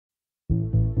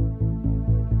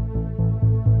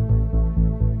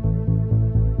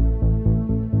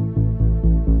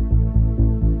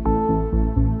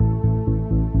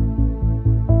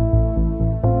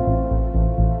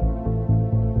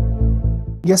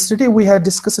Yesterday we had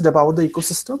discussed about the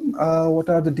ecosystem. What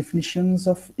are the definitions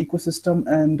of ecosystem,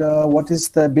 and what is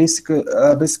the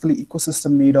basically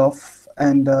ecosystem made of,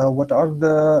 and what are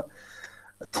the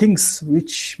things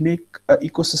which make an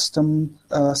ecosystem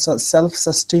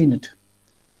self-sustained.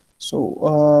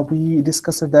 So we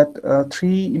discussed that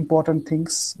three important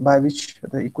things by which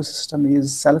the ecosystem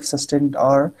is self-sustained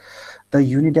are the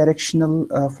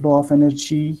unidirectional flow of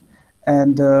energy,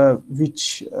 and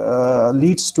which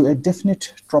leads to a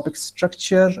definite trophic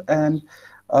structure, and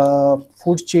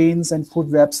food chains and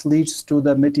food webs leads to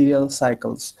the material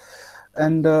cycles.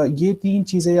 And ये तीन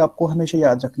चीज़ें आपको हमेशा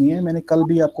याद रखनी है. मैंने कल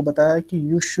भी आपको बताया कि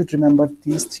you should remember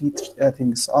these three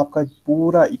things. आपका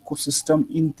पूरा इकोसिस्टम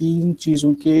इन तीन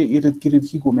चीज़ों के इर्द गिर्द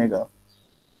ही घूमेगा.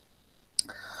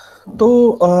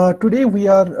 तो today we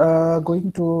are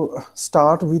going to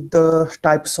start with the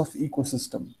types of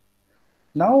ecosystem.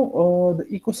 Now, the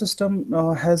ecosystem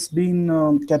has been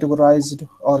categorized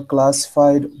or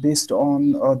classified based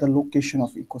on the location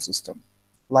of ecosystem.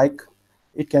 Like,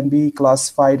 it can be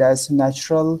classified as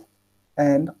natural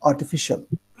and artificial.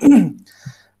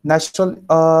 Natural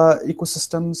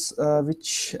ecosystems uh,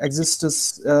 which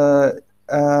exists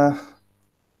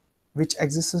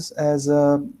as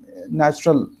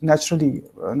naturally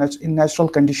in natural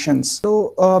conditions. So,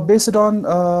 based on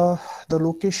the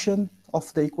location of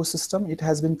the ecosystem, it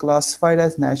has been classified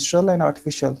as natural and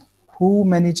artificial. Who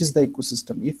manages the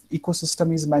ecosystem? If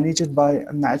ecosystem is managed by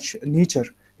nature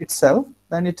itself,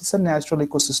 then it is a natural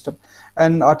ecosystem.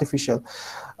 And artificial.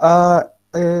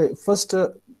 First,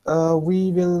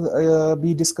 we will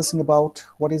be discussing about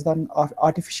what is the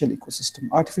artificial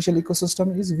ecosystem. Artificial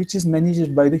ecosystem is which is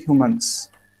managed by the humans.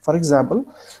 For example,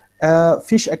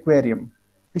 fish aquarium.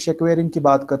 Fish aquarium की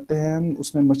बात करते हैं हम.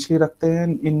 उसमें मछली रखते हैं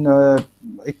इन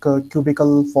एक क्यूबिकल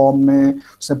फॉर्म में,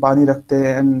 उसमें पानी रखते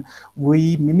हैं, and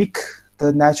we mimic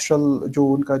the natural जो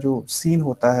उनका जो सीन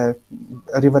होता है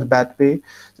रिवर बेड पे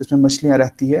जिसमें मछलियां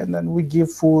रहती है. And then we give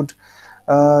food,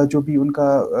 जो भी उनका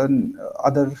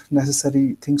अदर नेसेसरी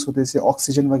थिंग्स होते हैं जैसे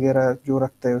ऑक्सीजन वगैरह जो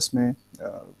रखते हैं उसमें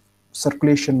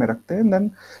सर्कुलेशन में रखते हैं. Then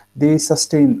they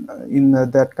sustain in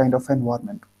that kind of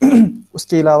environment.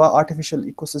 उसके अलावा आर्टिफिशियल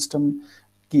इकोसिस्टम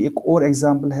की एक और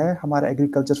एग्जांपल है हमारा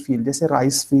एग्रीकल्चर फील्ड, जैसे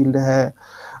राइस फील्ड है,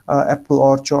 एप्पल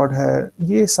ऑर्चर्ड है.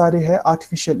 ये सारे हैं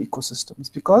artificial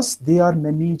ecosystems because they are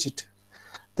managed.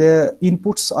 The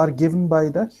inputs are given by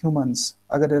the humans.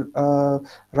 अगर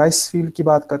राइस फील्ड की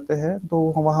बात करते हैं तो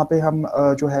वहाँ पे हम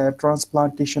जो है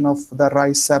transplantation of the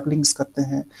rice saplings करते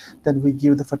हैं. Then we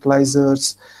give the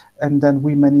fertilisers and then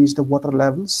we manage the water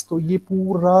levels. तो ये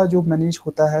पूरा जो मैनेज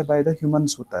होता है बाय द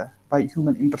ह्यूमंस होता है, बाय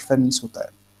ह्यूमन इंटरफेरेंस होता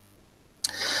है.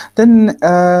 Then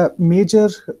major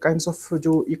kinds of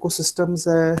जो ecosystems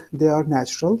they are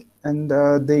natural, and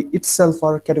they itself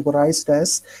are categorized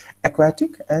as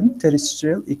aquatic and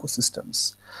terrestrial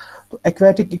ecosystems. तो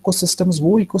aquatic ecosystems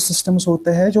वो ecosystems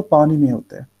होते हैं जो पानी में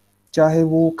होते हैं, चाहे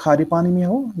वो खारे पानी में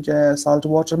हो, चाहे साल्ट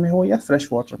वाटर में हो या फ्रेश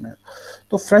वाटर में.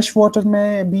 तो फ्रेश वाटर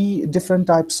में भी डिफरेंट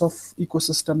टाइप्स ऑफ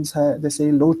इकोसिस्टम्स है,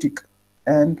 जैसे lotic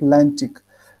and lentic.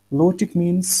 Lotic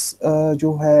means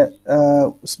जो है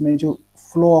उसमें जो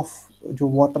फ्लो ऑफ जो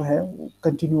वाटर है वो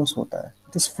कंटिन्यूस होता है.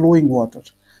 इट इज फ्लोइंग वाटर,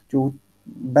 जो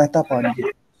बहता पानी है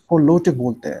वो लोटिक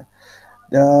बोलते हैं.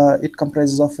 It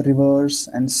comprises of reverse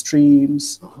and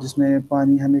streams जिसमें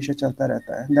पानी हमेशा चलता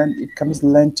रहता है. Then it comes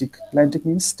lentic. Lentic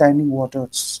means standing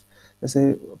waters,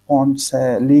 जैसे पॉन्ड्स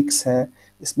है, लेक्स है,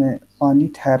 इसमें पानी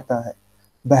ठहरता है,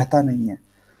 बहता नहीं है.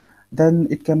 Then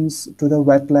it comes to the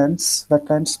wetlands.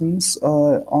 Wetlands means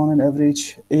on an average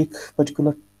एक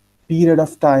particular period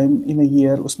of time in a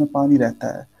year उसमें पानी रहता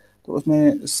है. तो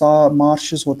उसमें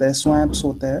marshes होते हैं, swamps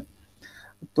होते हैं,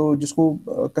 तो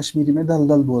जिसको कश्मीरी में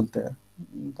दलदल बोलते हैं.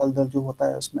 दलदल जो होता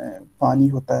है उसमें पानी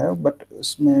होता है, बट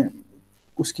उसमें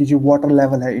उसकी जो वाटर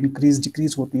लेवल है इंक्रीज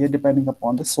डिक्रीज होती है डिपेंडिंग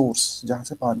अपॉन द सोर्स जहाँ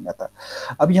से पानी आता है.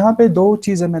 अब यहाँ पे दो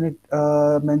चीज़ें मैंने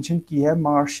मेंशन की है,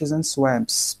 मार्शेस एंड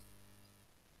स्वैम्प्स.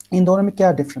 इन दोनों में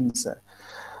क्या डिफरेंस है?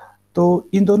 तो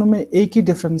इन दोनों में एक ही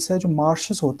डिफरेंस है. जो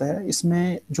मार्शेस होता है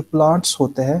इसमें जो प्लांट्स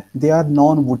होते हैं दे आर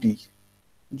नॉन वुडी.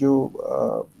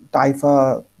 जो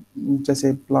टाइफा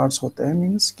जैसे प्लांट्स होते हैं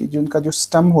मींस कि जिनका जो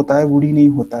स्टेम होता है वुडी नहीं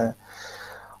होता है.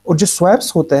 और जो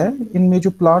स्वैप्स होते हैं इनमें जो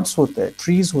प्लांट्स होते हैं,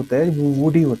 ट्रीज होते हैं, वो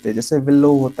वुडी होते हैं. जैसे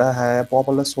विलो होता है,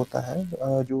 पॉपुलस होता है,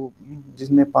 जो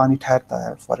जिसमें पानी ठहरता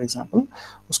है फॉर एग्जांपल,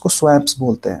 उसको स्वैप्स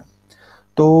बोलते हैं.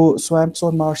 तो स्वैम्प्स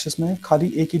और मार्शेस में खाली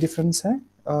एक ही डिफरेंस है.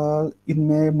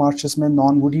 इनमें मार्शेस में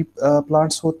नॉन वुडी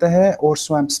प्लांट्स होते हैं और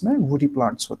स्वैम्प्स में वुडी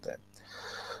प्लांट्स होते हैं.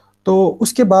 तो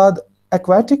उसके बाद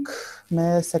एक्वाटिक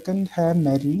में सेकंड है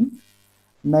मैरीन.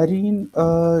 मैरीन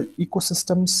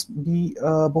इकोसिस्टम्स भी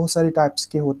बहुत सारे टाइप्स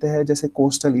के होते हैं, जैसे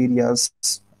coastal areas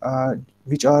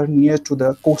which are near to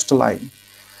the coastal line,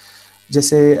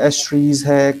 जैसे एस्ट्रीज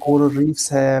है, कोरल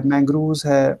रीफ्स है, मैंग्रोव्स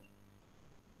है।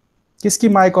 किसकी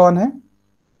माइक ऑन है?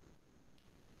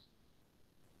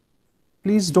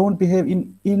 Please don't behave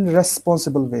in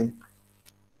irresponsible वे।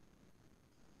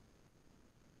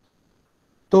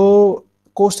 तो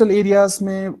कोस्टल एरियाज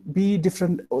में भी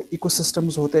डिफरेंट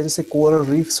इकोसिस्टम्स होते हैं, जैसे कोरल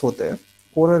रीफ्स होते हैं।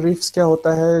 कोरल रीफ्स क्या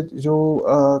होता है, जो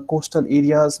कोस्टल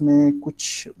एरियाज में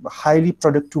कुछ हाईली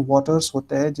प्रोडक्टिव वाटर्स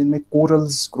होते हैं जिनमें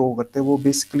कोरल्स ग्रो करते हैं। वो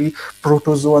बेसिकली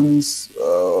प्रोटोजोअन्स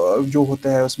जो होते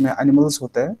हैं उसमें एनिमल्स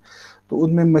होते हैं, तो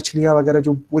उनमें मछलियाँ वगैरह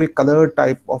जो पूरे कलर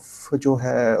टाइप ऑफ जो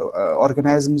है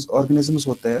ऑर्गेनिजम्स ऑर्गेनिजम्स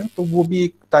होते हैं, तो वो भी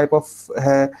एक टाइप ऑफ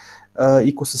है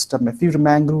इकोसिस्टम में। फिर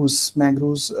मैंग्रोव्स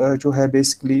मैंग्रोव्स जो है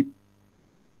बेसिकली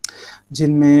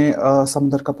जिनमें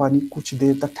समुद्र का पानी कुछ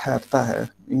देर तक ठहरता है,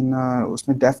 इन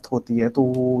उसमें डेप्थ होती है, तो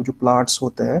वो जो प्लांट्स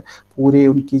होते हैं पूरे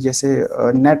उनकी जैसे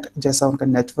नेट जैसा उनका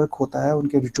नेटवर्क होता है,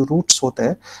 उनके जो रूट्स होते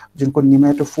हैं जिनको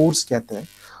निमेटोफोर्स कहते हैं,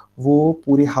 वो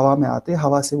पूरी हवा में आते हैं,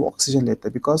 हवा से वो ऑक्सीजन लेते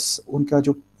हैं, बिकॉज उनका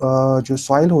जो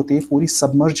सॉइल होती है पूरी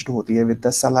सबमर्ज्ड होती है विद द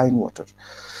सलाइन वाटर।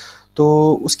 तो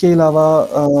उसके अलावा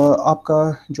आपका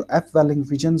जो अपवेलिंग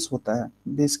रीजन्स होता है,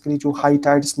 बेसिकली जो हाई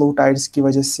टाइड्स लो टाइड्स की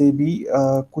वजह से भी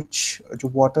कुछ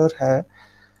जो वाटर है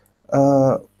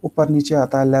ऊपर नीचे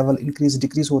आता है, लेवल इंक्रीज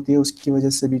डिक्रीज होती है, उसकी वजह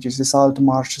से भी जैसे साल्ट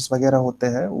मार्शेस वगैरह होते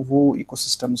हैं, वो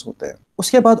इकोसिस्टम्स होते हैं।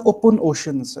 उसके बाद ओपन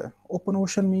ओशंस है। ओपन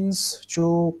ओशन मींस जो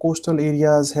कोस्टल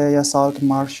एरियाज है या साल्ट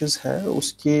मार्शेस है,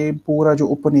 उसके पूरा जो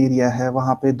ओपन एरिया है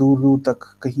वहाँ पे दूर दूर तक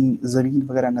कहीं ज़मीन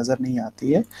वगैरह नज़र नहीं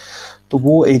आती है, तो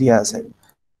वो एरियाज है।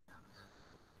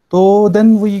 तो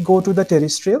then we go to the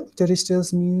terrestrial.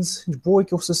 टेरिस्ट्रियल्स means वो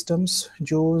इकोसिस्टम्स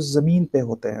जो ज़मीन पे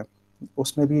होते हैं,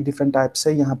 उसमें भी डिफरेंट टाइप्स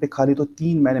है। यहाँ पे खाली तो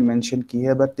तीन मैंने मेंशन की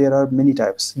है, but there are many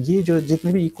types. ये जो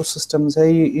जितने भी इकोसिस्टम्स है,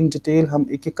 ये इन डिटेल हम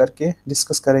एक एक करके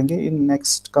डिस्कस करेंगे इन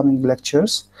नेक्स्ट कमिंग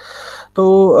लेक्चर्स।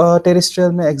 तो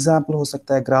टेरिस्ट्रियल में एग्जांपल हो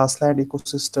सकता है grassland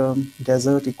ecosystem,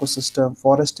 desert ecosystem,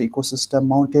 forest ecosystem,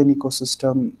 mountain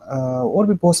ecosystem, और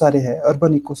भी बहुत सारे हैं,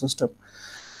 अर्बन इकोसिस्टम।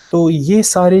 तो ये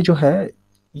सारे जो है,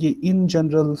 ये इन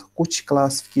जनरल कुछ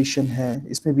क्लासिफिकेशन है।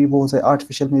 इसमें भी बहुत सारे,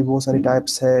 आर्टिफिशियल में भी बहुत सारे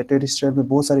टाइप्स है, टेरिस्ट्रियल में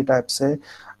बहुत सारे टाइप्स है।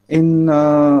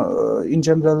 इन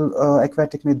जनरल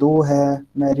एक्वेटिक में दो है,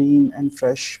 marine and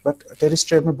fresh, but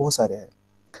terrestrial में बहुत सारे हैं।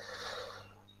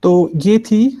 तो ये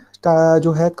थी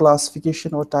जो है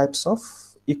क्लासिफिकेशन और टाइप्स ऑफ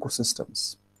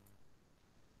इकोसिस्टम्स।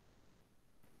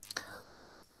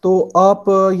 तो आप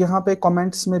यहाँ पे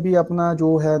कमेंट्स में भी अपना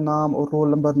जो है नाम और रोल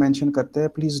नंबर मेंशन करते हैं।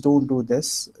 प्लीज़ डोंट डू दिस,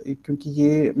 क्योंकि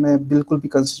ये मैं बिल्कुल भी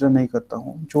कंसिडर नहीं करता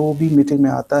हूँ। जो भी मीटिंग में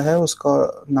आता है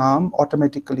उसका नाम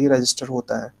ऑटोमेटिकली रजिस्टर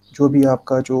होता है। जो भी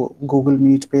आपका जो गूगल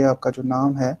मीट पे आपका जो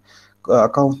नाम है,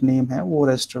 अकाउंट नेम है, वो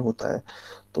रजिस्टर होता है।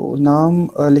 तो नाम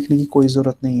लिखने की कोई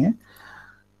ज़रूरत नहीं है।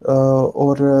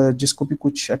 और जिसको भी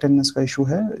कुछ अटेंडेंस का इशू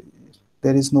है,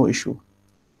 देयर इज़ नो इशू,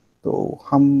 तो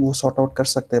हम वो सॉर्ट आउट कर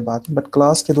सकते हैं बाद में। बट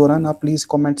क्लास के दौरान आप प्लीज़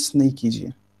कमेंट्स नहीं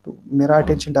कीजिए, तो मेरा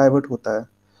अटेंशन डाइवर्ट होता है।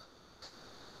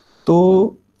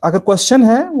 तो अगर क्वेश्चन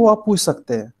है वो आप पूछ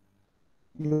सकते हैं,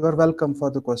 you are welcome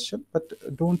for the question, but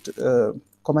don't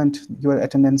comment your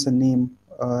attendance and name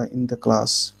in the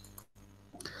class.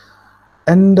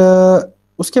 And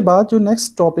उसके बाद जो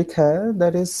नेक्स्ट टॉपिक है,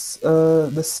 दैट इज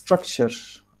द स्ट्रक्चर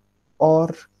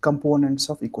और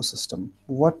components of ecosystem.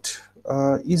 What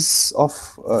is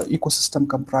of ecosystem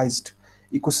comprised?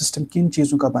 Ecosystem किन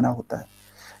चीज़ों का बना होता है?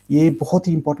 ये बहुत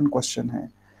ही इंपॉर्टेंट क्वेश्चन है।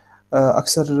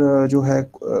 अक्सर जो है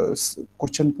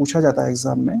क्वेश्चन पूछा जाता है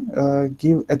एग्जाम में,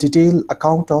 give a detail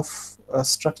account of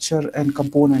structure and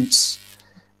components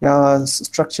या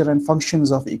structure and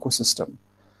functions of ecosystem.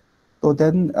 So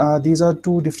then these are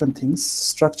two different things.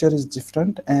 Structure is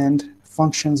different and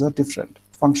functions are different.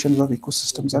 Functions of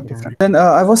ecosystems are different. Then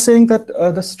I was saying that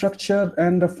the structure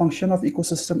and the function of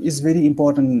ecosystem is very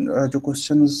important. जो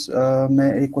questions में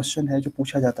एक question है जो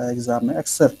पूछा जाता है exam में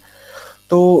अक्सर।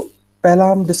 तो पहला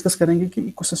हम डिस्कस करेंगे कि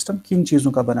इकोसिस्टम किन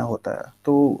चीज़ों का बना होता है।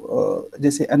 तो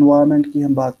जैसे एनवायरनमेंट की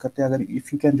हम बात करते हैं, अगर if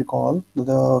you can recall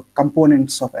the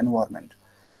components of environment,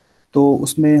 तो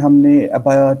उसमें हमने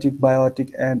biotic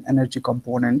biotic and energy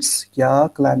components या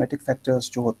क्लाइमेटिक फैक्टर्स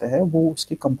जो होते हैं वो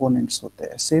उसके कंपोनेंट्स होते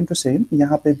हैं। सेम टू सेम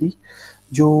यहाँ पे भी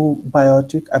जो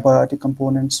बायोटिक अबायोटिक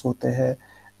कंपोनेंट्स होते हैं,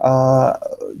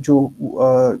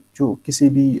 जो किसी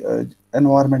भी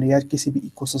एनवायरनमेंट या किसी भी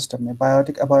इकोसिस्टम में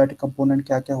बायोटिक अबायोटिक कंपोनेंट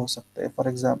क्या क्या हो सकते हैं। फॉर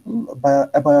एग्जांपल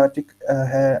अबायोटिक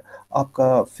है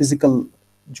आपका फिजिकल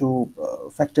जो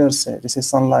फैक्टर्स है, जैसे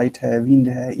सनलाइट है, विंड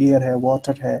है, एयर है,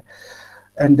 वाटर है,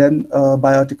 एंड देन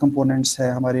बायोटिक कंपोनेंट्स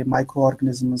है हमारे micro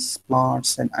organisms,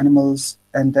 plants and animals,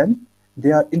 and then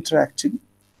they are interacting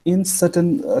in certain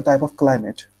type of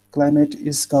climate. Climate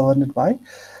is governed by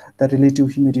the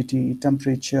relative humidity,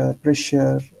 temperature,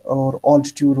 pressure और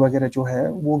altitude वगैरह जो है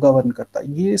वो govern करता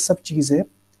है। ये सब चीज़ें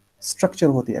स्ट्रक्चर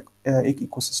होती है एक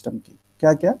इकोसिस्टम की।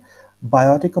 क्या क्या?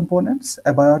 Biotic components,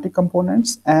 abiotic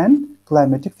components and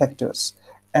climatic factors,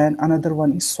 and another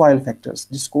one is soil factors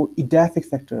जिसको इडेफिक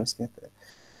फैक्टर्स कहते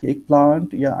हैं। एक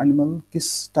प्लांट या एनिमल किस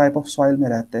टाइप ऑफ सॉइल में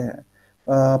रहते हैं,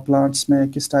 प्लांट्स में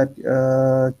किस टाइप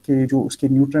के जो उसके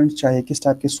न्यूट्रिएंट्स चाहिए, किस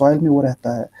टाइप के सॉइल में वो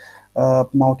रहता है।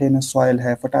 माउंटेनस सॉइल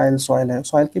है, फर्टाइल सॉइल है।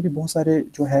 सॉइल के भी बहुत सारे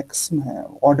जो है किस्म है,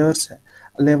 ऑर्डर्स है,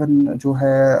 11 जो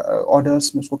है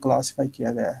ऑर्डर्स में उसको क्लासिफाई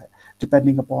किया गया है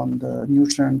डिपेंडिंग अपॉन द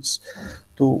न्यूट्रिएंट्स।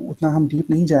 तो उतना हम डीप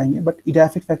नहीं जाएंगे, but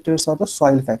edaphic factors are the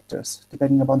soil factors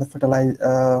depending upon the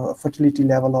fertility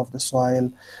level of the soil,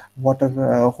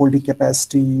 water holding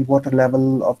capacity, water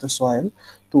level of the soil.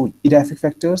 तो edaphic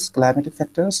factors, climatic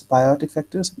factors, biotic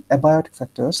factors, abiotic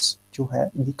factors जो है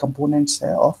ये components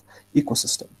है of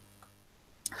ecosystem.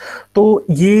 तो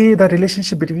ये the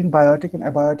relationship between biotic and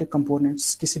abiotic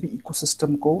components किसी भी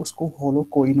ecosystem को, उसको होलो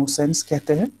कोइनोसेंस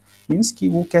कहते हैं। मीन्स कि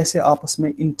वो कैसे आपस में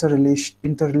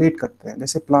इंटरलेट करते हैं।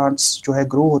 जैसे प्लांट्स जो है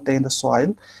ग्रो होते हैं in the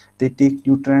soil, they take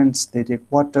nutrients, they take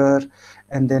water,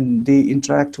 and then they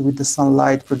interact with the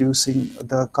sunlight producing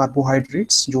the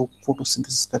carbohydrates जो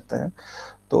फोटोसिंथेसिस करते हैं।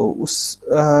 तो उस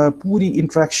पूरी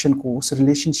इंटरेक्शन को, उस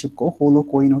रिलेशनशिप को होलो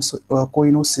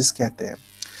कोइनोसिस कहते हैं।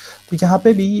 तो यहाँ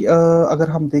पे भी अगर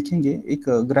हम देखेंगे एक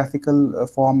ग्राफिकल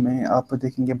फॉर्म में, आप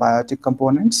देखेंगे बायोटिक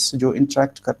कंपोनेंट्स जो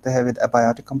इंटरेक्ट करते हैं with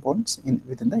abiotic components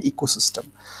with in the ecosystem.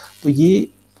 तो ये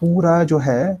पूरा जो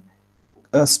है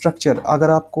स्ट्रक्चर, अगर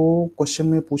आपको क्वेश्चन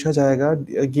में पूछा जाएगा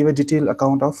give a detail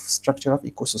account of structure of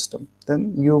ecosystem,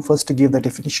 then you first give the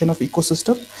definition of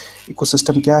ecosystem.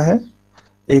 Ecosystem क्या है,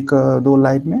 एक दो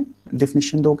लाइन में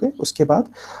डेफिनेशन दोगे, उसके बाद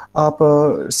आप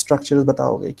स्ट्रक्चर्स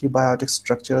बताओगे कि biotic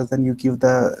structures, then you give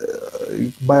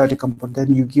the biotic component,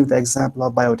 then you give the example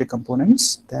of biotic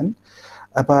components, then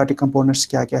abiotic components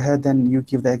क्या क्या है, then you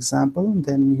give the example,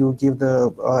 then you give the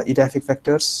edaphic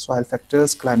factors, soil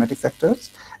factors, climatic factors,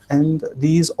 and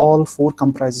these all four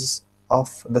comprises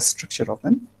of the structure of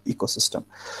an ecosystem.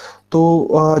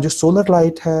 तो जो solar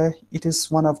light है, it is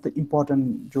one of the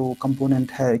important जो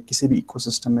component है किसी भी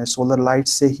ecosystem में। Solar light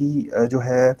से ही जो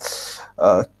है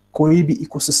कोई भी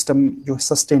इकोसिस्टम जो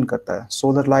सस्टेन करता है।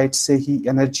 सोलर लाइट से ही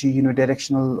एनर्जी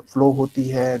यूनिडायरेक्शनल फ्लो होती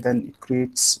है, then it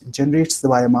creates generates the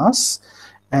biomass,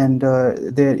 and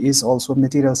there is also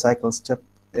material cycles. जब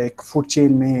एक फूड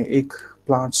चेन में एक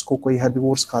प्लांट्स को कोई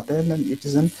हेर्बिवोर्स खाते हैं, then it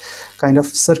is an kind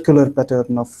of circular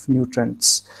pattern of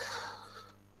nutrients.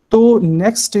 तो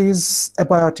नेक्स्ट इज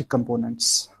एबायोटिक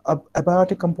कंपोनेंट्स। अब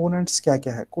एबायोटिक कंपोनेंट्स क्या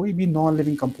क्या है, कोई भी नॉन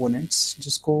लिविंग कंपोनेंट्स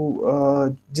जिसको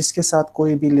जिसके साथ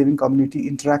कोई भी लिविंग कम्युनिटी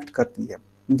इंटरेक्ट करती है।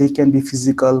 They can be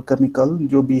physical, chemical,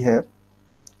 जो भी है।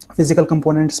 फिजिकल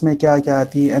कंपोनेंट्स में क्या क्या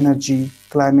आती है, energy,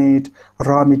 climate,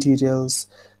 raw materials,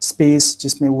 space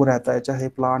जिसमें वो रहता है, चाहे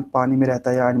प्लांट पानी में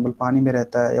रहता है या एनिमल पानी में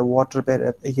रहता है या वाटर पे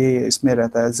ये इसमें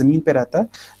रहता है, ज़मीन पे रहता है।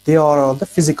 They are all the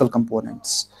physical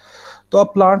components. तो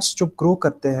अब प्लांट्स जो ग्रो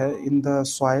करते हैं in the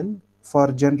soil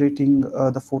for generating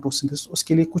the photosynthesis,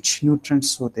 उसके लिए कुछ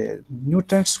न्यूट्रिएंट्स होते हैं।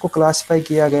 न्यूट्रिएंट्स को क्लासिफाई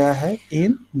किया गया है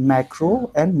इन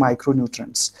मैक्रो एंड माइक्रो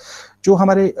न्यूट्रिएंट्स। जो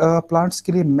हमारे प्लांट्स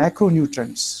के लिए मैक्रो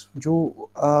न्यूट्रिएंट्स जो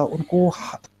उनको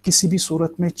किसी भी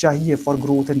सूरत में चाहिए for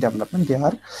growth and development, they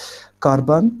are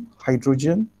carbon,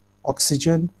 hydrogen,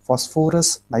 oxygen,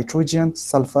 phosphorus, nitrogen,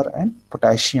 sulphur and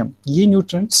potassium. ये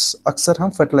न्यूट्रिएंट्स अक्सर हम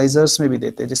फर्टिलाइजर्स में भी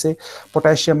देते हैं। जैसे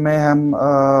पोटेशियम में हम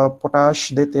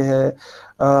पोटाश देते हैं,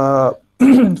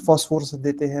 फास्फोरस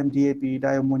देते हैं हम DAP,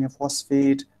 diammonium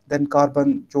phosphate. Then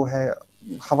carbon जो है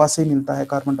हवा से मिलता है,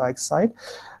 carbon dioxide.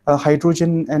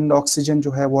 Hydrogen and oxygen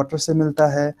जो है वाटर से मिलता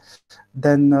है।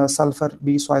 देन सल्फर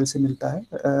भी सॉइल से मिलता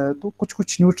है। तो कुछ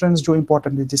कुछ न्यूट्रिएंट्स जो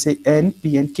इंपॉर्टेंट है, जैसे एन,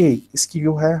 पी एंड के, इसकी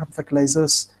जो है हम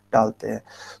फर्टिलाइजर्स डालते हैं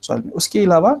सॉइल में। उसके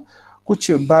अलावा कुछ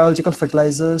बायोलॉजिकल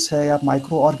फर्टिलाइजर्स है या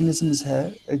माइक्रो ऑर्गेनिजम्स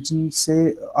है जिनसे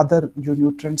अदर जो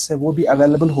न्यूट्रिएंट्स है वो भी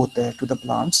अवेलेबल होते हैं टू द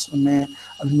प्लांट्स। उनमें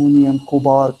aluminium,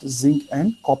 cobalt, zinc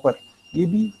and copper, ये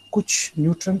भी कुछ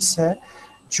न्यूट्रिएंट्स है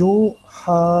जो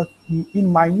इन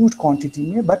माइन्यूट क्वांटिटी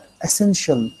में बट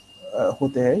एसेंशियल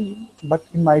होते हैं, but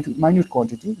in minute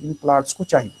quantity in plants को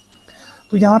चाहिए।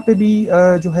 तो यहाँ पे भी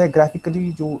जो है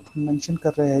ग्राफिकली जो मेंशन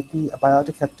कर रहे हैं कि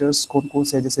बायोटिक फैक्टर्स कौन कौन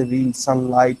से, जैसे विंड,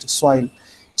 सनलाइट, सॉइल।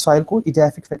 सॉइल को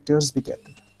इडेफिक फैक्टर्स भी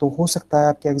कहते हैं। तो हो सकता है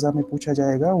आपके एग्जाम में पूछा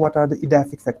जाएगा what are the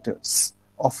edaphic factors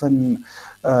of an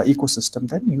ecosystem,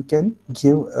 then you can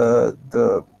give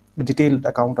the detailed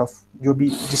account of जो भी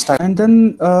जिस टाइप। एंड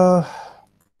देन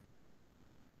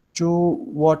जो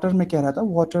वाटर में कह रहा था,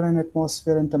 water and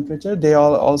atmosphere and temperature, they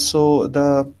are also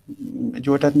the,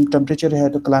 जो टेम्परेचर है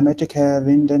तो क्लाइमेटिक है,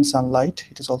 wind and sunlight,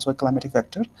 it is also a climatic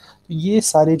factor. ये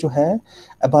सारे जो है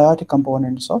अबायोटिक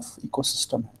कंपोनेंट्स ऑफ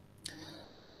इकोसिस्टम है।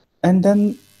 एंड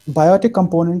देन बायोटिक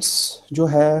कंपोनेंट्स जो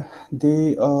है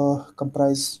दे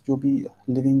कंप्राइज जो भी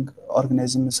लिविंग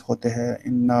ऑर्गेनिजम्स होते हैं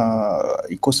इन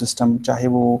इकोसिस्टम, चाहे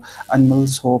वो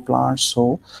एनिमल्स हो, प्लांट्स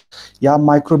हो, या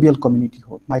माइक्रोबियल कम्युनिटी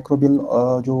हो। माइक्रोबियल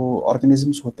जो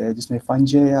ऑर्गेनिजम्स होते हैं जिसमें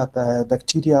फंजी आता है,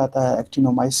 बैक्टीरिया आता है,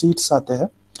 एक्टिनोमाइसीट्स आते हैं,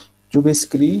 जो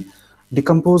बेसिकली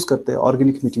डिकम्पोज करते हैं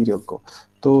ऑर्गेनिक मटेरियल को।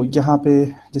 तो यहाँ पे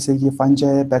जैसे ये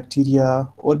फंजी, बैक्टीरिया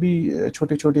और भी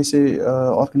छोटे छोटे से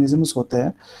ऑर्गेनिजम्स होते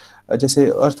हैं, जैसे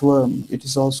अर्थवर्म, इट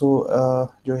इज़ ऑल्सो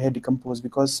जो है डिकम्पोज,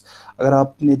 बिकॉज अगर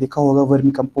आपने देखा होगा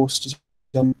वर्मी कंपोस्ट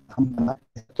जब हम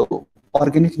बनाते हैं तो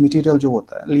ऑर्गेनिक मटेरियल जो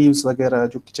होता है, लीव्स वगैरह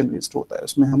जो किचन वेस्ट होता है,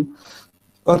 उसमें हम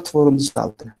अर्थवर्म्स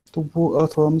डालते हैं, तो वो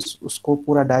अर्थवर्म्स उसको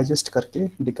पूरा डाइजेस्ट करके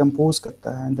डिकम्पोज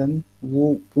करता है, एंड देन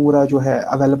वो पूरा जो है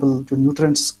अवेलेबल जो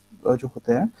न्यूट्रिएंट्स जो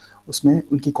होते हैं उसमें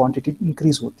उनकी क्वांटिटी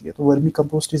इंक्रीज होती है। तो vermi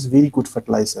compost is very good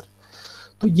fertiliser.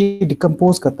 तो ये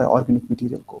डिकम्पोज करता है ऑर्गेनिक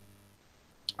मटेरियल को।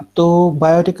 तो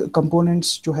बायोटिक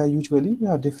कंपोनेंट्स जो है यूजुअली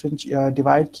डिफरेंट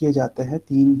डिवाइड किए जाते हैं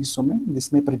तीन हिस्सों में,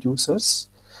 जिसमें प्रोड्यूसर्स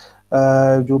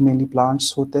जो मेनली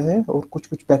प्लांट्स होते हैं, और कुछ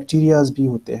कुछ बैक्टीरियाज भी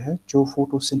होते हैं जो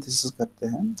फोटोसिंथेसिस करते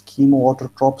हैं, कीमो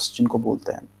ऑटोट्रॉप्स जिनको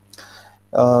बोलते हैं।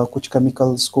 कुछ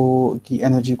केमिकल्स को की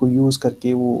एनर्जी को यूज़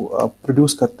करके वो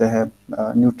प्रोड्यूस करते हैं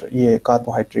ये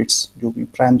कार्बोहाइड्रेट्स जो भी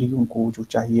प्राइमरी उनको जो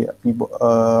चाहिए अपनी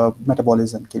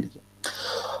मेटाबॉलिज्म के लिए।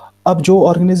 अब जो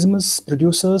ऑर्गेनिजम्स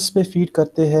प्रोड्यूसर्स पे फीड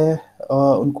करते हैं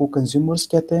उनको कंज्यूमर्स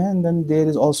कहते हैं, and then there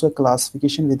is also a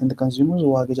classification with in the consumers,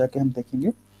 वो आगे जाके हम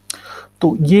देखेंगे।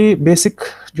 तो ये बेसिक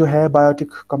जो है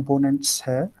बायोटिक कंपोनेंट्स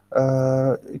है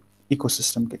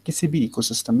इकोसिस्टम के, किसी भी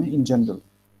इकोसिस्टम में इन जनरल।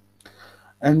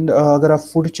 एंड अगर आप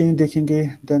फूड चेन देखेंगे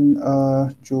देन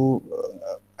जो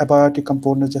एबायोटिक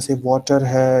कंपोनेंट जैसे वाटर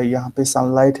है, यहाँ पे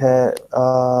सनलाइट है,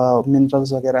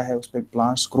 मिनरल्स वगैरह है, उस पर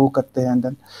प्लांट्स ग्रो करते हैं, एंड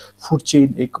देन फूड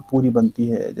चेन एक पूरी बनती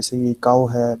है। जैसे ये काऊ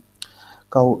है,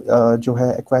 काऊ जो है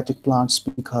एक्वाटिक प्लांट्स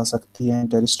भी खा सकती है,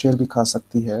 टेरेस्ट्रियल भी खा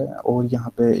सकती है, और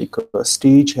यहाँ पे एक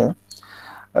स्टेज है,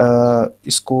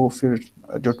 इसको फिर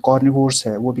जो कॉर्निवोर्स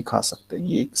है वो भी खा सकते हैं।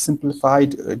 ये एक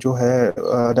सिंप्लीफाइड जो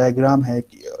है डायग्राम है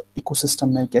कि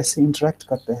इकोसिस्टम में कैसे इंटरेक्ट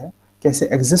करते हैं, कैसे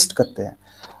एग्जिस्ट करते हैं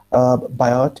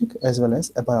biotic as well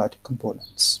as abiotic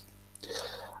components.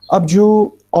 अब जो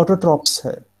ऑटोट्रॉप्स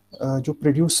है, जो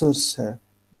प्रोड्यूसर्स है,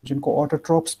 जिनको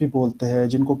ऑटोट्रॉप्स भी बोलते हैं,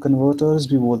 जिनको कन्वर्टर्स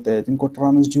भी बोलते हैं, जिनको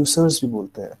ट्रांसड्यूसर्स भी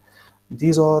बोलते हैं,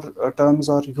 these are terms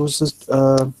are used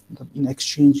in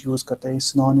exchange, use करते हैं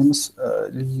synonyms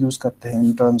यूज करते हैं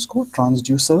इन टर्म्स को,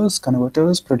 transducers,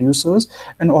 converters, producers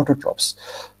and autotrophs.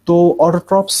 तो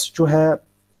ऑटोट्रॉप्स जो है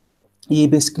ये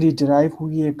बेसिकली डिराइव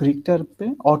हुई है ग्रीक टर्म पे।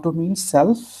 Auto means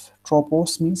self,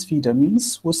 ट्रोपोस means feeder,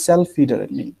 means वो सेल्फ फीडर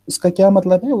है। इसका क्या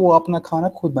मतलब है, वो अपना खाना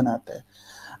खुद बनाता है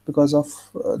बिकॉज ऑफ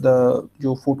द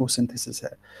जो फोटोसिंथेसिस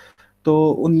है।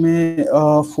 तो उनमें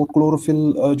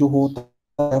क्लोरोफिल जो होता है,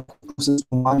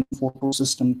 फोटो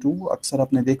सिस्टम 2 अक्सर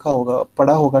आपने देखा होगा,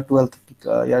 पढ़ा होगा 12th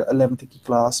या 11th की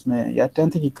क्लास में या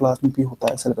 10th की क्लास में भी होता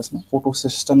है सिलेबस में। फोटो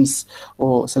सिस्टम्स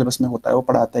वो सिलेबस में होता है, वो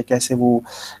पढ़ाता है कैसे वो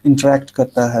इंटरेक्ट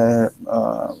करता है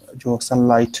जो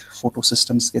सनलाइट फोटो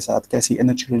सिस्टम्स के साथ, कैसी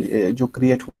एनर्जी जो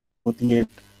क्रिएट होती है,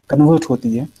 कन्वर्ट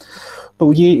होती है।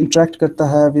 तो ये इंटरेक्ट करता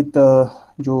है विद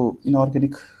जो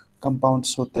इनऑर्गेनिक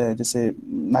कंपाउंड्स होते हैं, जैसे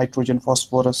nitrogen,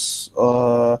 phosphorus,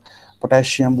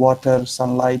 potassium, water,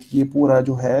 sunlight, ये पूरा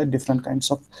जो है डिफरेंट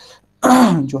काइंड्स ऑफ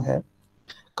जो है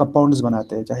कंपाउंड्स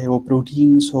बनाते हैं, चाहे वो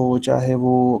प्रोटीन्स हो, चाहे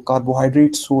वो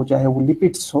कार्बोहाइड्रेट्स हो, चाहे वो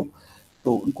लिपिड्स हो,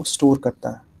 तो उनको स्टोर करता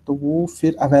है। तो वो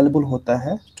फिर अवेलेबल होता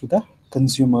है टू द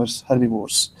कंज्यूमर्स,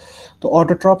 हर्बीवोर्स। तो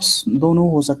ऑटोट्रॉप्स दोनों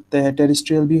हो सकते हैं,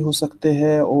 टेरेस्ट्रियल भी हो सकते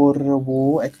हैं और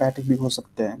वो एक्वाटिक भी हो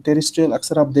सकते हैं। टेरेस्ट्रियल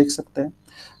अक्सर आप देख सकते हैं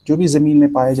जो भी ज़मीन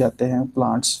में पाए जाते हैं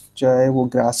प्लांट्स, चाहे वो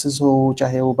ग्रासेस हो,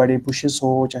 चाहे वो बड़े बुशेस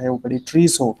हो, चाहे वो बड़ी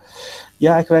ट्रीज हो,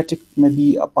 या एक्वाटिक में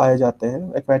भी पाए जाते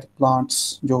हैं। एक्वाटिक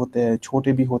प्लांट्स जो होते हैं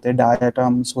छोटे भी होते हैं,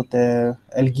 डायटम्स होते हैं,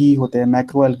 एल्गी होते हैं,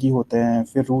 मैक्रो एल्गी होते हैं,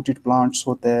 फिर रूटेड प्लांट्स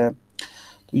होते हैं।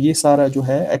 तो ये सारा जो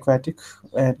है एक्वाटिक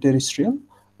टेरेस्ट्रियल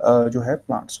जो है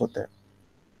प्लांट्स होते हैं।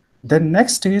 Then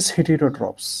next is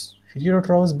heterotrophs.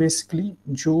 Heterotrophs basically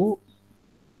जो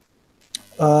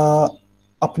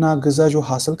अपना गज़ा जो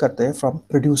हासिल करते हैं फ्रॉम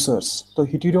प्रोड्यूसर्स। तो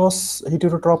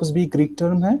हेटेरोट्रॉप्स भी ग्रीक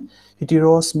टर्म है।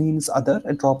 हेटेरोस means other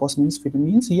and ट्रोपोस means feed,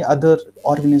 means ये अदर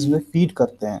ऑर्गेनिज्म में फीड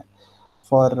करते हैं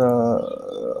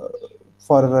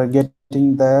फॉर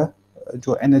गेटिंग द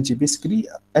जो एनर्जी, बेसिकली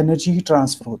एनर्जी ही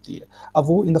ट्रांसफर होती है। अब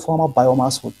वो in the form of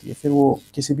biomass होती है, फिर वो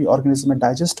किसी भी ऑर्गेनिज्म में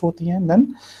डाइजेस्ट होती है, then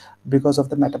because of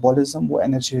the metabolism वो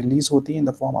एनर्जी रिलीज होती है in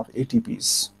the form of ATPs.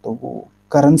 तो वो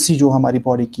करेंसी जो हमारी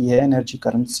बॉडी की है, एनर्जी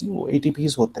करेंसी, वो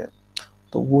एटीपीज होते हैं।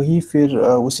 तो वही फिर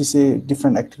उसी से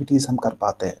डिफरेंट एक्टिविटीज हम कर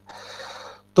पाते हैं।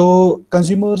 तो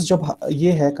कंज्यूमर्स जब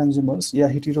ये है कंज्यूमर्स या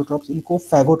हेटेरोट्रॉप्स, इनको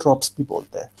फैगोट्रॉप्स भी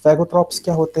बोलते हैं। फैगोट्रॉप्स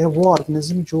क्या होते हैं? वो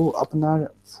ऑर्गेनिज्म जो अपना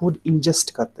फूड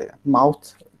इंजेस्ट करते हैं,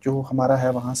 माउथ जो हमारा है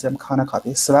वहाँ से हम खाना खाते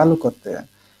हैं, स्वेलो करते हैं,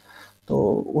 तो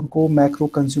उनको मैक्रो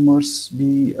कंज्यूमर्स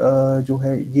भी जो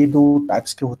है, ये दो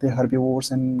टाइप्स के होते हैं,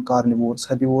 हर्बीवोर्स एंड कार्निवोर्स।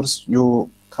 हर्बीवोर्स जो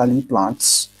खाली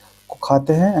प्लांट्स को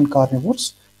खाते हैं एंड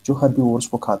कार्निवोर्स जो हर्बीवोर्स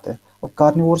को खाते हैं। और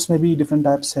कार्निवोर्स में भी डिफरेंट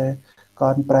टाइप्स है।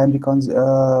 प्राइमरी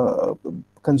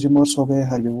कंज्यूमर्स हो गए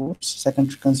हर्बीवोर्स,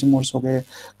 सेकेंडरी कंज्यूमर्स हो गए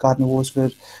कार्निवोर्स,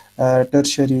 फिर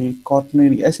टर्शरी,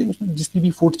 कॉर्टनरी, ऐसे उसमें जितनी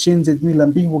भी फूड चेन जितनी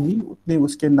लंबी होगी उतने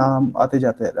उसके नाम आते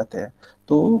जाते रहते हैं।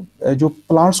 तो जो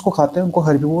प्लांट्स को खाते हैं उनको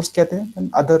हर्बीवोर्स कहते हैं,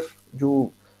 अदर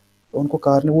जो उनको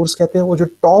कार्निवोर्स कहते हैं। वो जो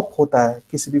टॉप होता है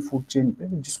किसी भी फूड चेन पे,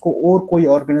 जिसको और कोई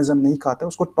ऑर्गेनिज्म नहीं खाता,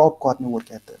 उसको टॉप कार्निवोर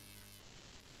कहते हैं।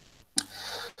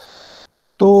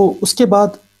 तो उसके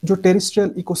बाद जो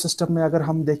टेरेस्ट्रियल इकोसिस्टम में अगर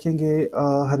हम देखेंगे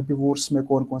हर्बीवोर्स में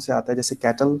कौन कौन से आता है, जैसे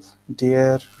cattle,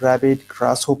 dear, rabbit,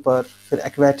 grass hopper. फिर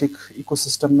एक्वेटिक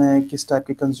इकोसिस्टम में किस टाइप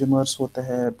के कंज्यूमर्स होते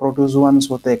हैं? प्रोटोजोअन्स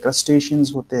होते हैं,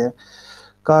 क्रस्टेशियंस होते हैं।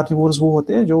 कार्निवोर्स वो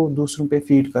होते हैं जो दूसरों पे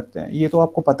फीड करते हैं, ये तो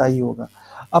आपको पता ही होगा।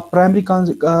 अब प्राइमरी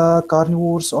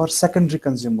कार्निवोर्स और सेकेंडरी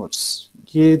कंज्यूमर्स,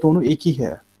 ये दोनों एक ही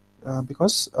है।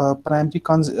 बिकॉज प्राइमरी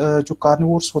जो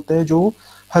कार्निवोर्स होते हैं जो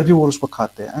हर्बीवोर्स को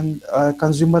खाते हैं, एंड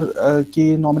कंज्यूमर की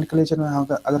नॉमेनक्लेचर में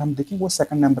अगर हम देखें वो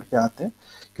सेकंड नंबर पे आते हैं,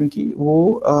 क्योंकि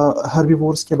वो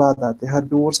हर्बीवोर्स के बाद आते हैं।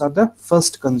 Herbivores are the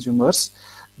first consumers,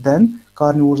 then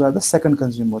carnivores are the second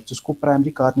consumer, जिसको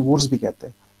प्राइमरी कार्निवोर्स भी कहते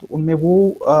हैं। तो उनमें वो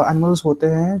एनिमल्स होते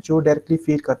हैं जो डायरेक्टली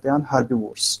फीड करते हैं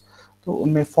हर्बीवोर्स। तो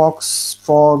उनमें फॉक्स,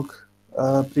 फ्रॉग,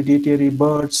 प्रीडेटरी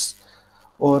बर्ड्स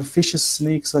और फिश,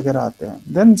 स्नेक्स वगैरह आते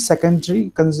हैं। देन सेकेंडरी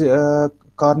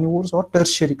कार्निवोर्स और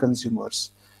टर्शियरी कंज्यूमर्स,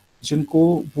 जिनको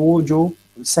वो जो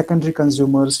सेकेंडरी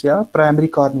कंज्यूमर्स या प्राइमरी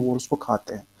कार्निवोर्स को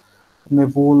खाते हैं। उनमें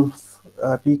वुल्फ,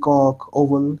 पीकॉक,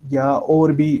 ओवल, या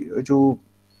और भी जो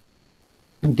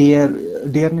डियर,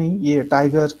 डियर नहीं, ये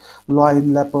टाइगर,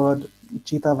 लॉयन, लेपर्ड,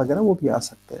 चीता वगैरह वो भी आ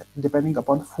सकते हैं, डिपेंडिंग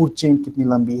अपॉन फूड चेन कितनी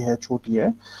लंबी है, छोटी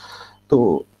है,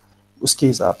 तो उसके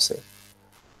हिसाब से।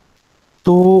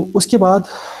 तो उसके बाद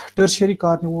टर्शियरी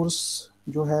कार्निवोर्स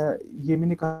जो है, ये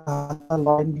मैंने कहा था,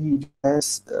 लॉयन भी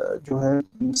जो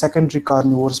है सेकेंडरी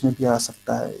कार्निवोर्स में भी आ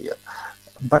सकता है,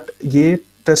 बट ये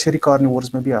टर्शियरी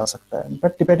कार्निवोर्स में भी आ सकता है,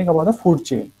 but depending upon the food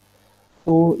chain.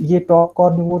 तो ये टॉप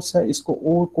कार्निवोर्स है, इसको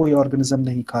और कोई ऑर्गेनिज्म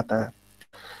नहीं खाता है,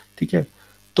 ठीक है।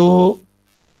 तो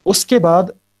उसके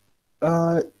बाद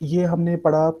ये हमने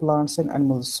पढ़ा plants and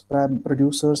animals,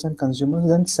 producers and consumers,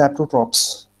 then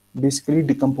saprotrophs, basically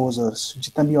decomposers.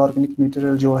 जितना भी ऑर्गेनिक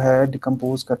मटेरियल जो है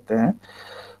डिकम्पोज करते हैं,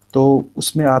 तो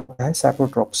उसमें आता है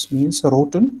saprotrophs. Means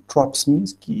rotten, trophs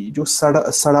means कि जो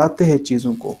सड़ाते हैं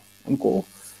चीज़ों को, उनको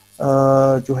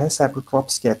जो है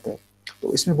सैप्रोट्रॉप्स कहते हैं।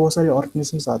 तो इसमें बहुत सारे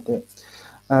ऑर्गेनिजम्स आते हैं,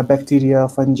 बैक्टीरिया,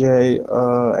 फंजाई,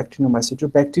 एक्टिनोमाइसिट। जो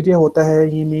बैक्टीरिया होता है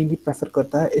ये मेनली प्रेफर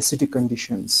करता है एसिडिक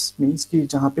कंडीशंस, मींस कि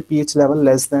जहाँ पे पीएच लेवल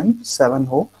लेस देन 7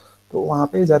 हो, तो वहाँ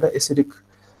पे ज़्यादा एसिडिक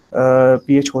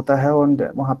पीएच होता है,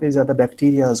 और वहाँ पे ज़्यादा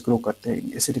बैक्टीरियाज ग्रो करते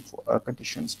हैं एसिडिक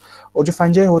कंडीशंस। और जो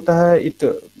फंजाई होता है, it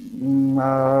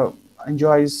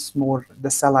enjoys more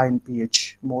the saline pH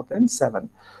more than 7।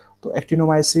 तो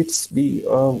एक्टिनोमाइसिट्स भी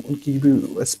उनकी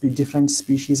भी डिफरेंट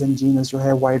स्पीशीज एंड जीनस जो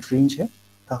है वाइड रेंज है,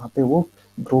 कहाँ पे वो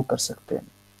ग्रो कर सकते हैं।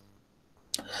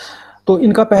 तो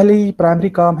इनका पहले ही प्राइमरी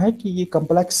काम है कि ये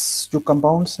कम्प्लेक्स जो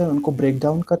कंपाउंड्स हैं उनको ब्रेक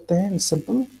डाउन करते हैं इन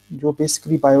सिंपल जो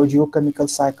बेसिकली बायोजियोकेमिकल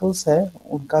साइकिल्स है,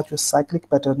 उनका जो साइक्लिक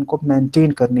पैटर्न को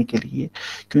मेंटेन करने के लिए।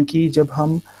 क्योंकि जब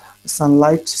हम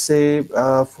सनलाइट से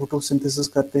फोटोसिंथेसिस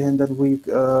करते हैं, देन वही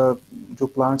जो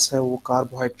प्लांट्स है वो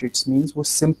कार्बोहाइड्रेट्स मींस वो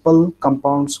सिंपल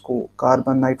कंपाउंड्स को,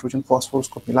 कार्बन, नाइट्रोजन, फॉस्फोरस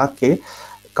को मिला के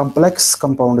कम्प्लेक्स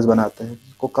कंपाउंड्स बनाते हैं,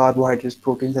 को कार्बोहाइड्रेट्स,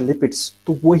 प्रोटीन्स या लिपिड्स।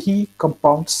 तो वही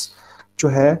कंपाउंड्स जो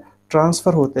है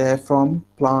ट्रांसफर होते हैं फ्रॉम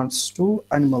प्लांट्स टू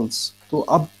एनिमल्स। तो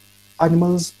अब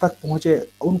एनिमल्स तक पहुंचे,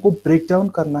 उनको ब्रेक डाउन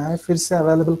करना है, फिर से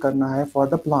अवेलेबल करना है फॉर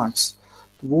द प्लांट्स।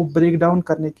 तो वो ब्रेक डाउन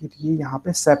करने के लिए यहाँ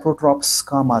पे सैप्रोट्रॉप्स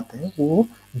काम आते हैं, वो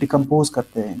डिकम्पोज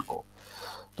करते हैं इनको।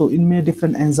 तो इनमें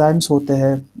डिफरेंट एंजाइम्स होते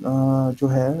हैं जो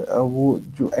है वो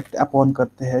जो एक्ट अपॉन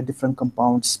करते हैं डिफरेंट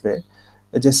कंपाउंड्स पे।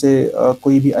 जैसे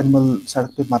कोई भी एनिमल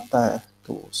सड़क पे मरता है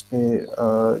तो उस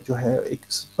पर जो है एक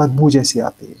बदबू जैसी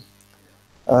आती है,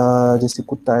 जैसे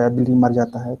कुत्ता या बिल्ली मर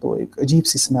जाता है तो एक अजीब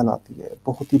सी स्मेल आती है,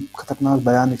 बहुत ही खतरनाक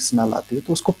भयानक स्मेल आती है,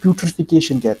 तो उसको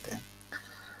प्यूट्रिफिकेशन कहते हैं।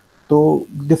 तो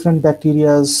डिफरेंट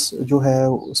बैक्टीरियाज जो है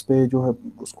उस पर जो है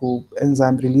उसको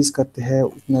एंजाइम रिलीज़ करते हैं,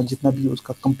 उसमें जितना भी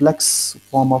उसका कम्प्लेक्स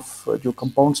फॉर्म ऑफ जो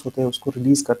कंपाउंड्स होते हैं उसको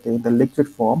रिलीज़ करते हैं द लिक्विड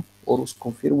फॉर्म, और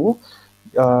उसको फिर वो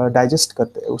डाइजेस्ट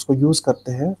करते हैं, उसको यूज़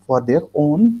करते हैं फॉर देयर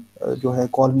ओन जो है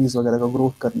कॉलोनीज वगैरह का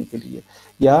ग्रोथ करने के लिए,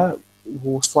 या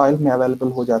वो सॉइल में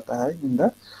अवेलेबल हो जाता है in the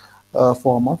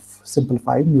form of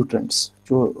simplified nutrients.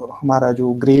 जो हमारा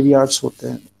जो ग्रेवयार्ड्स होते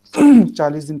हैं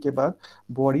 40 दिन के बाद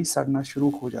बॉडी सड़ना शुरू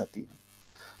हो जाती है,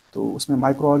 तो उसमें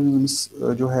माइक्रो ऑर्गेनिजम्स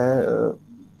जो है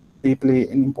they play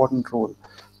an important role.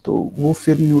 तो वो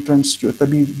फिर न्यूट्रिएंट्स जो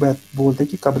तभी बोलते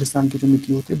हैं कि कब्रिस्तान की जो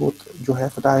मिट्टी होती है बहुत जो है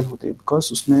फर्टाइल होती है, बिकॉज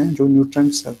उसमें जो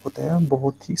न्यूट्रिएंट्स होते हैं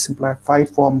बहुत ही सिंप्लीफाइड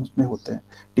फॉर्म में होते हैं,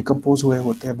 डिकम्पोज हुए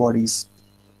होते हैं बॉडीज।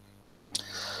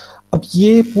 अब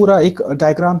ये पूरा एक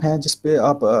डायग्राम है जिसपे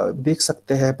आप देख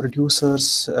सकते हैं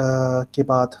प्रोड्यूसर्स के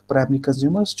बाद प्राइमरी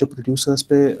कंज्यूमर्स जो प्रोड्यूसर्स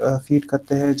पे फीड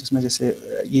करते हैं, जिसमें जैसे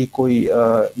ये कोई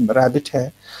रैबिट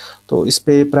है तो इस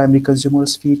पे प्राइमरी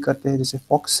कंज्यूमर्स फीड करते हैं, जैसे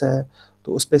फॉक्स है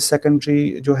तो उस पे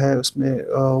सेकेंडरी जो है उसमें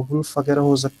वुल्फ वगैरह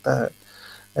हो सकता है,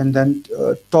 एंड देन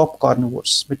टॉप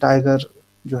कार्निवोर्स में टाइगर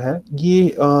जो है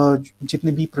ये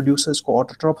जितने भी प्रोड्यूसर्स को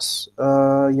ऑटोट्रॉप्स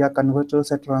या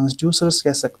कन्वर्टर्स या ट्रांसड्यूसर्स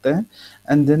कह सकते हैं,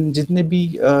 एंड देन जितने भी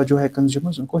जो है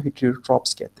कंज्यूमर्स उनको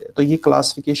हेटेरोट्रॉप्स कहते हैं। तो ये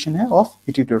क्लासिफिकेशन है of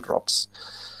heterotrophs.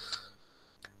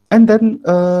 And then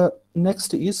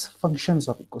next is functions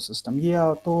of ecosystem.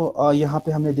 ये तो यहाँ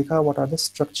पे हमने देखा what are the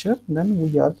structure, then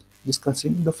we are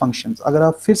discussing the functions. अगर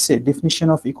आप फिर से डेफिनेशन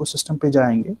ऑफ इकोसिस्टम पे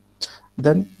जाएंगे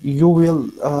देन यू विल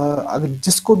अगर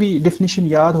जिसको भी डेफिनेशन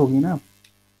याद होगी ना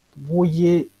वो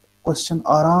ये क्वेश्चन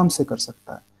आराम से कर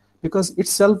सकता है, बिकॉज इट्स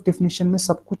सेल्फ डेफिनेशन में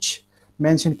सब कुछ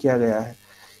मेंशन किया गया है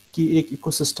कि एक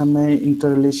इकोसिस्टम में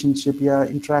इंटर रिलेशनशिप या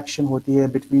इंटरेक्शन होती है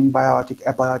between biotic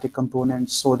abiotic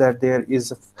components so that there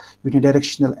is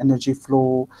unidirectional energy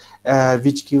flow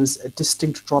which gives a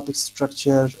distinct trophic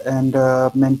structure and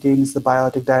maintains the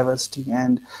biotic diversity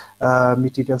and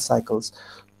material cycles।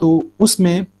 तो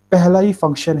उसमें पहला ही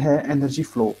फंक्शन है एनर्जी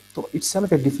फ्लो, तो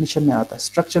itself एक definition में आता है।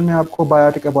 स्ट्रक्चर में आपको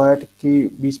बायोटिक एबायोटिक के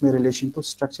बीच में रिलेशन, तो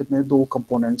स्ट्रक्चर में दो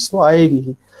कंपोनेंट्स तो आएगी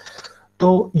ही।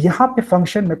 तो यहाँ पे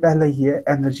फंक्शन में पहले ही है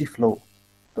एनर्जी फ्लो।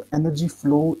 तो energy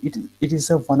flow it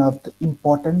is one of the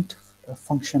important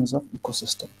functions of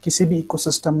ecosystem. किसी भी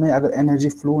इकोसिस्टम में अगर एनर्जी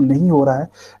फ्लो नहीं हो रहा है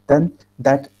then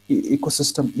that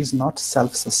ecosystem is not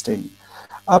self sustain.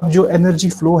 अब जो एनर्जी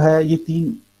फ्लो है ये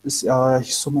तीन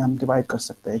हिस्सों में हम डिवाइड कर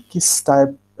सकते हैं,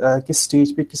 किस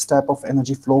स्टेज पे किस टाइप ऑफ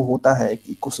एनर्जी फ्लो होता है एक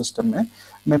इकोसिस्टम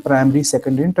में primary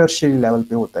secondary and tertiary level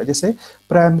पे होता है। जैसे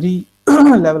प्राइमरी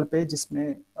लेवल पे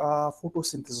जिसमें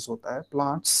फोटोसिंथेसिस होता है,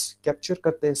 प्लांट्स कैप्चर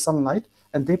करते हैं sunlight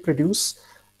and they produce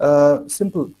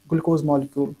simple glucose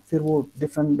molecule, फिर वो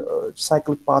डिफरेंट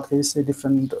साइक्लिक पाथवे से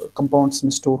डिफरेंट कंपाउंड्स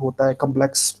में स्टोर होता है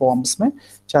कम्प्लेक्स फॉर्म्स में,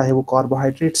 चाहे वो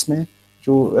कार्बोहाइड्रेट्स में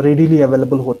जो रेडीली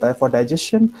अवेलेबल होता है फॉर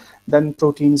डाइजेशन, देन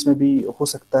प्रोटीन्स में भी हो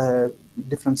सकता है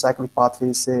डिफरेंट साइक्लिक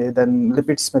पाथवे से, देन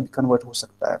लिपिड्स में भी कन्वर्ट हो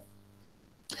सकता है।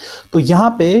 तो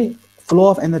यहाँ पे फ्लो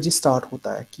ऑफ एनर्जी स्टार्ट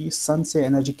होता है कि सन से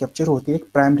एनर्जी कैप्चर होती है एक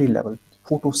प्राइमरी लेवल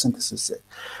फोटोसिंथेसिस से,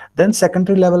 देन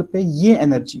सेकेंडरी लेवल पे ये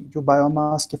एनर्जी जो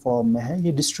बायोमास के फॉर्म में है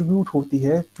ये डिस्ट्रीब्यूट होती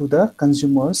है to the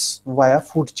consumers via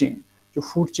food chain. जो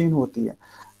फूड चेन होती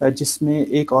है जिसमें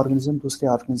एक ऑर्गेनिज्म दूसरे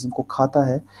ऑर्गेनिज्म को खाता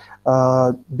है,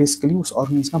 बेसिकली उस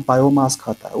ऑर्गेनिज्म का बायोमास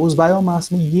खाता है, उस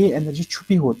बायोमास में ये एनर्जी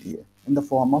छुपी होती है in the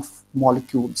form of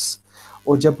molecules.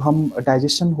 और जब हम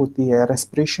डाइजेशन होती है,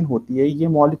 रेस्पिरेशन होती है, ये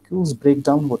मॉलिक्यूल्स ब्रेक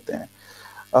डाउन होते हैं,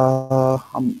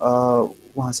 हम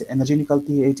वहाँ से एनर्जी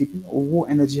निकलती है एटीपी, वो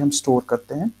एनर्जी हम स्टोर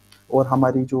करते हैं और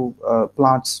हमारी जो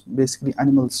प्लांट्स बेसिकली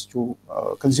एनिमल्स जो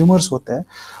कंज्यूमर्स होते हैं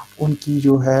उनकी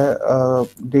जो है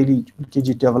डेली उनकी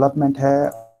जो डेवलपमेंट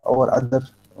है और अदर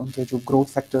उनके जो ग्रोथ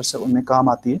फैक्टर्स है उनमें काम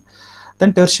आती है।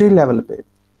 देन टर्शियरी लेवल पे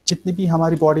जितनी भी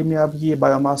हमारी बॉडी में अब ये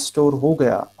बायोमास स्टोर हो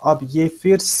गया, अब ये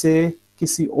फिर से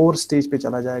किसी और स्टेज पे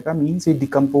चला जाएगा, मीन्स ये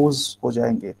डिकम्पोज हो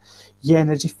जाएंगे, ये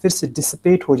एनर्जी फिर से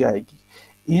डिसिपेट हो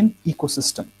जाएगी इन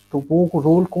इकोसिस्टम। तो वो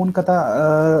रोल कौन करता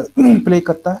प्ले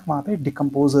करता है वहाँ पे,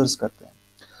 डिकम्पोजर्स करते हैं।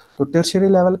 तो टर्शियरी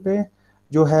लेवल पे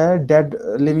जो है डेड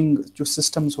लिविंग जो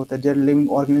सिस्टम्स होते हैं, डेड लिविंग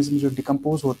ऑर्गेनिज्म जो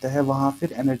डिकम्पोज होते हैं, वहाँ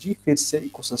फिर एनर्जी फिर से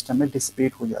इकोसिस्टम में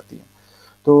डिसिपेट हो जाती है।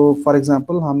 तो फॉर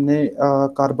एग्जांपल हमने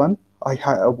कार्बन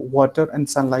वाटर एंड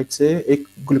सनलाइट से एक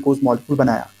ग्लूकोज मॉलिक्यूल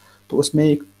बनाया, तो उसमें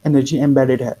एक एनर्जी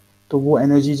एम्बेडेड है, तो वो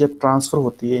एनर्जी जब ट्रांसफर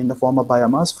होती है in the form of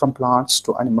biomass from plants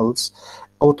to animals,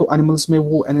 और तो एनिमल्स में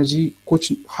वो एनर्जी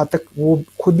कुछ हद तक वो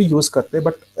खुद भी यूज़ करते हैं,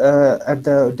 but at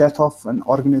the death of an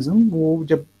organism वो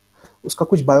जब उसका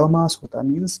कुछ बायोमास होता है,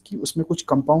 मीन्स कि उसमें कुछ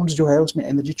कंपाउंड्स जो है उसमें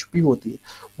एनर्जी छुपी होती है,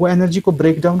 वो एनर्जी को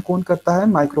ब्रेक डाउन कौन करता है,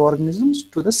 micro organisms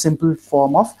to the simple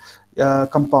form of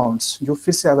compounds जो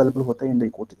फिर से अवेलेबल होते हैं इन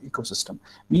द इकोसिस्टम।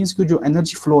 मीन्स कि जो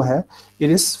एनर्जी फ्लो है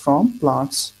it is from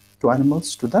plants to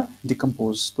animals to the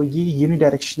decompose, तो ये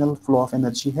यूनिडायरेक्शनल फ्लो ऑफ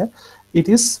एनर्जी है, it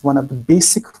is one of the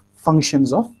basic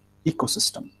functions of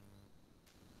ecosystem.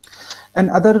 And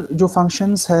other जो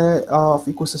functions है of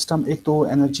ecosystem, एक तो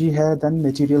एनर्जी है, देन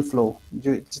मटेरियल फ्लो,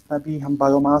 जो जितना भी हम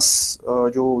बायोमास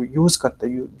जो यूज़ करते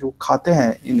हैं, जो खाते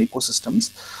हैं इन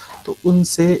इकोसिस्टम्स, तो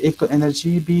उनसे एक तो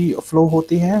एनर्जी भी फ्लो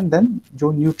होती है, देन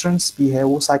जो न्यूट्रिएंट्स भी है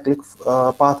वो साइक्लिक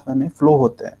पाथवे में फ्लो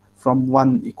होते हैं from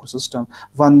one ecosystem,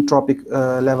 one trophic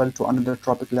level two another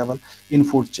trophic level in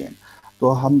food chain. तो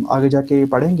हम आगे जाके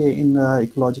पढ़ेंगे इन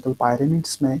इकोलॉजिकल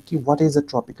पायरामिड्स में कि what is a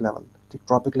trophic level,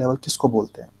 trophic level किसको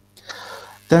बोलते हैं।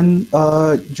 देन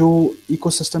जो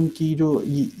इकोसिस्टम की जो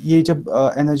ये जब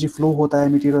एनर्जी फ्लो होता है,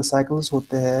 मटेरियल साइकिल्स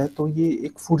होते हैं, तो ये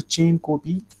एक फूड चेन को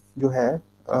भी जो है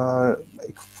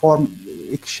एक फॉर्म,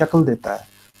 एक शक्ल देता है।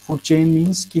 फूड चेन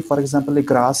मींस कि फॉर एग्जांपल एक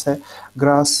ग्रास है,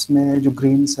 ग्रास में जो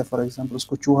ग्रेन्स है फॉर एग्जांपल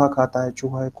उसको चूहा खाता है,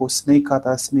 चूहा को स्नेक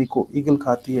खाता है, स्नेक को ईगल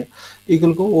खाती है,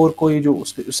 ईगल को और कोई जो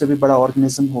उससे भी बड़ा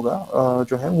ऑर्गेनिज्म होगा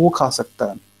जो है वो खा सकता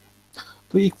है।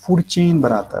 तो एक फूड चेन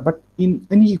बनाता है, बट इन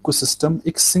एनी इकोसिस्टम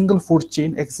एक सिंगल फूड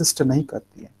चेन एग्जिस्ट नहीं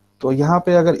करती है। तो यहाँ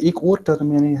पे अगर एक और टर्म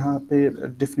मैंने यहाँ पे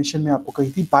डेफिनेशन में आपको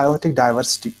कही थी, बायोटिक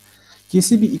डाइवर्सिटी।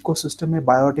 किसी भी इकोसिस्टम में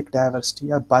बायोटिक डाइवर्सिटी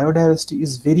या biodiversity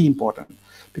is very important,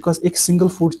 because एक सिंगल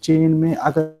फूड चेन में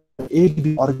अगर एक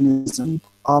भी ऑर्गेनिज्म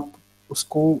आप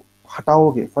उसको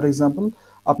हटाओगे, फॉर एग्जाम्पल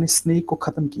आपने स्नेक को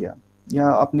खत्म किया या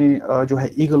आपने जो है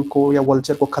ईगल को या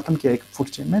वल्चर को खत्म किया एक फूड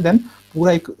चेन में, देन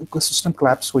पूरा एक सिस्टम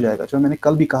कोलैप्स हो जाएगा। जो मैंने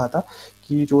कल भी कहा था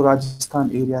कि जो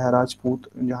राजस्थान एरिया है, राजपूत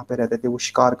जहाँ पे रहते थे वो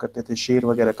शिकार करते थे शेर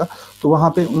वगैरह का, तो वहाँ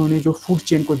पे उन्होंने जो फूड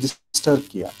चेन को डिस्टर्ब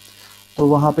किया, तो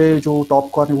वहाँ पे जो टॉप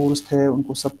कार्निवोर्स थे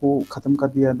उनको सबको खत्म कर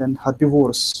दिया। देन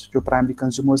हर्बिवोर्स जो प्राइमरी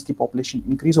कंज्यूमर्स की पॉपुलेशन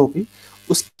इंक्रीज होगी,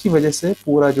 उसकी वजह से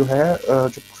पूरा जो है जो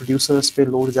प्रोड्यूसर्स पे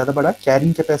लोड ज़्यादा बढ़ा,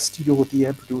 कैरिंग कैपेसिटी जो होती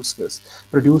है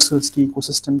प्रोड्यूसर्स की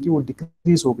इकोसिस्टम की वो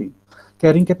डिक्रीज हो गई।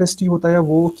 कैरिंग कैपेसिटी होता है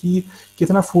वो कि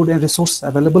कितना फूड एंड रिसोर्स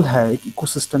अवेलेबल है एक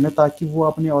इकोसिस्टम में, ताकि वो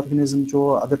अपने ऑर्गेनिज्म जो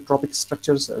अदर ट्रॉपिक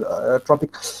स्ट्रक्चर्स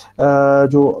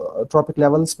जो ट्रॉपिक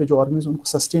लेवल्स पे जो ऑर्गेनिज्म उनको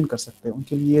सस्टेन कर सकते हैं,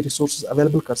 उनके लिए रिसोर्स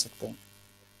अवेलेबल कर सकते हैं।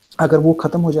 अगर वो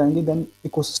खत्म हो जाएंगे देन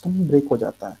इकोसिस्टम ब्रेक हो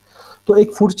जाता है। तो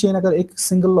एक फूड चेन अगर एक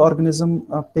सिंगल ऑर्गेनिज्म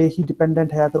पे ही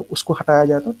डिपेंडेंट है, अगर उसको हटाया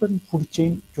जाए तो फूड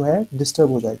चेन जो है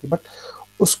डिस्टर्ब हो जाएगी। बट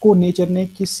उसको नेचर ने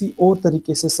किसी और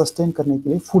तरीके से सस्टेन करने के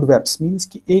लिए फूड वेब्स, मींस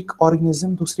कि एक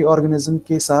ऑर्गेनिज्म दूसरे ऑर्गेनिज्म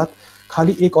के साथ,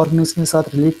 खाली एक ऑर्गेनिज्म के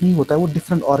साथ रिलेट नहीं होता है, वो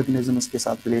डिफरेंट ऑर्गेनिज्म के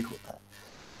साथ रिलेट होता है।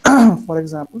 फॉर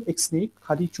एग्जाम्पल एक स्नेक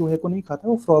खाली चूहे को नहीं खाता,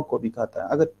 वो फ्रॉग को भी खाता है।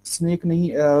 अगर स्नेक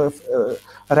नहीं,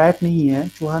 रैट नहीं है,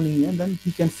 चूहा नहीं है, then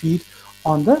he can feed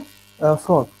on the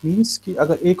frog. Means कि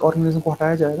अगर एक ऑर्गेनिज्म को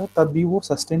हटाया जाएगा तब भी वो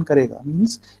सस्टेन करेगा।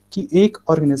 मीन्स कि एक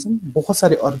ऑर्गेनिज्म बहुत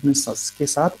सारे ऑर्गेनिजम्स के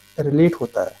साथ रिलेट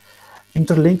होता है,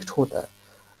 इंटरलिंक्ड होता है।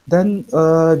 देन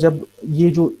जब ये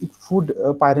जो फूड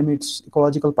पायरामिड्स,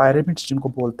 इकोलॉजिकल पायरामिड्स जिनको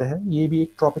बोलते हैं, ये भी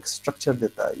एक ट्रॉपिक स्ट्रक्चर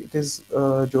देता है। इट इज़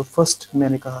जो फर्स्ट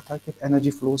मैंने कहा था कि एनर्जी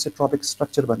फ्लो से ट्रॉपिक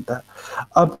स्ट्रक्चर बनता है।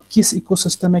 अब किस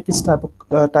इकोसिस्टम में किस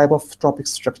टाइप ऑफ ट्रॉपिक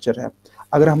स्ट्रक्चर है,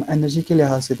 अगर हम एनर्जी के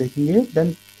लिहाज से देखेंगे,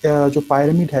 देन जो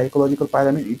पायरामिड है, ecological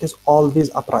pyramid, it is always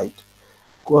upright,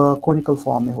 conical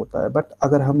form में होता है। बट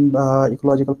अगर हम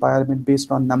ecological pyramid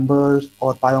based on number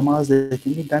और बायोमास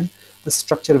देखेंगे, then the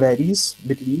structure varies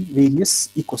between various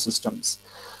ecosystems.